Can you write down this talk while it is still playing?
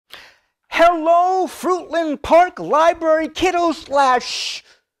Hello, Fruitland Park Library kiddos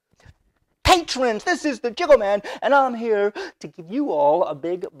 / patrons. This is the JiggleMan, and I'm here to give you all a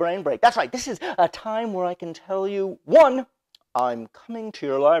big brain break. That's right, this is a time where I can tell you, one, I'm coming to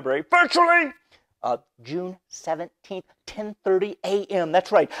your library virtually, June 17th, 10:30 a.m.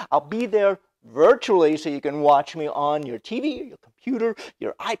 That's right, I'll be there virtually so you can watch me on your TV, your computer,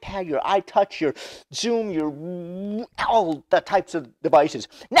 your iPad, your iTouch, your Zoom, your all the types of devices.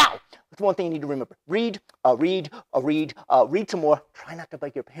 Now, that's one thing you need to remember. Read some more. Try not to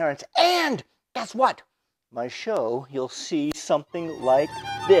bug your parents. And guess what? My show, you'll see something like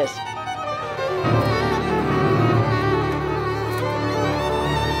this.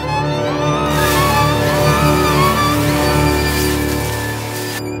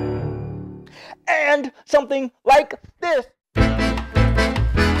 And something like this.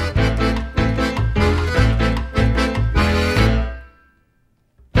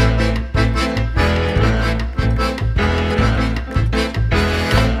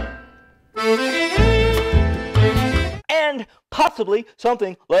 And possibly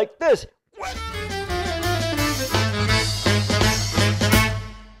something like this.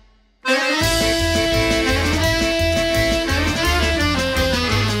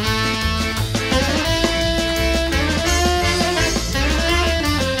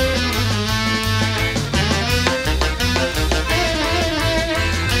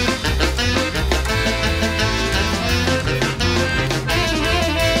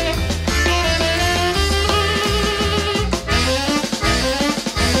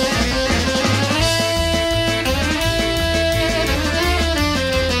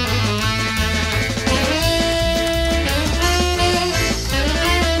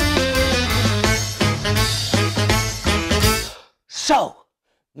 So,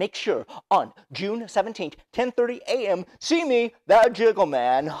 make sure on June 17th, 10:30 a.m., see me, the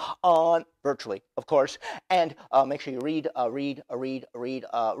JiggleMan, on virtually, of course, and make sure you read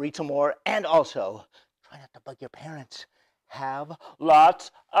some more, and also try not to bug your parents. Have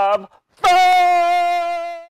lots of fun!